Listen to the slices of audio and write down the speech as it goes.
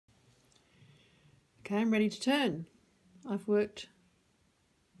Okay, I'm ready to turn. I've worked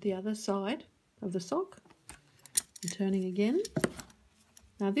the other side of the sock. I'm turning again.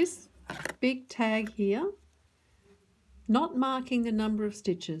 Now this big tag here, not marking the number of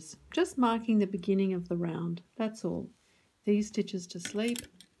stitches, just marking the beginning of the round, that's all. These stitches to sleep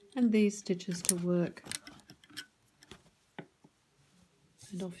and these stitches to work.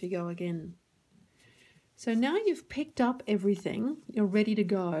 And off you go again. So now you've picked up everything, you're ready to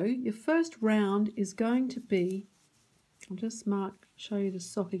go. Your first round is going to be, I'll just show you the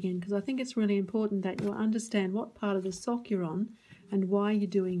sock again because I think it's really important that you understand what part of the sock you're on and why you're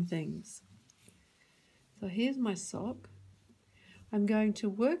doing things. So here's my sock. I'm going to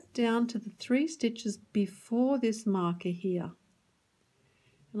work down to the 3 stitches before this marker here.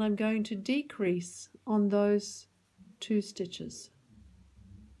 And I'm going to decrease on those 2 stitches.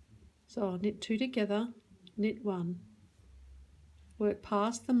 So I'll knit 2 together, knit 1. Work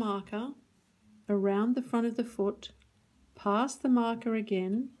past the marker, around the front of the foot, past the marker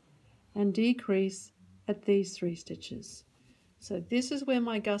again, and decrease at these 3 stitches. So this is where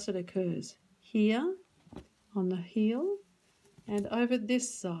my gusset occurs, here on the heel and over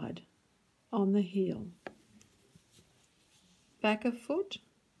this side on the heel. Back of foot,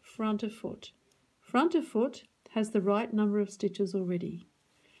 front of foot. Front of foot has the right number of stitches already.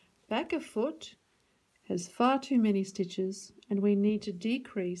 Back of foot has far too many stitches and we need to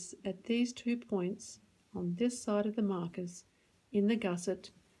decrease at these 2 points on this side of the markers in the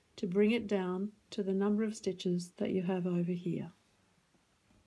gusset to bring it down to the number of stitches that you have over here.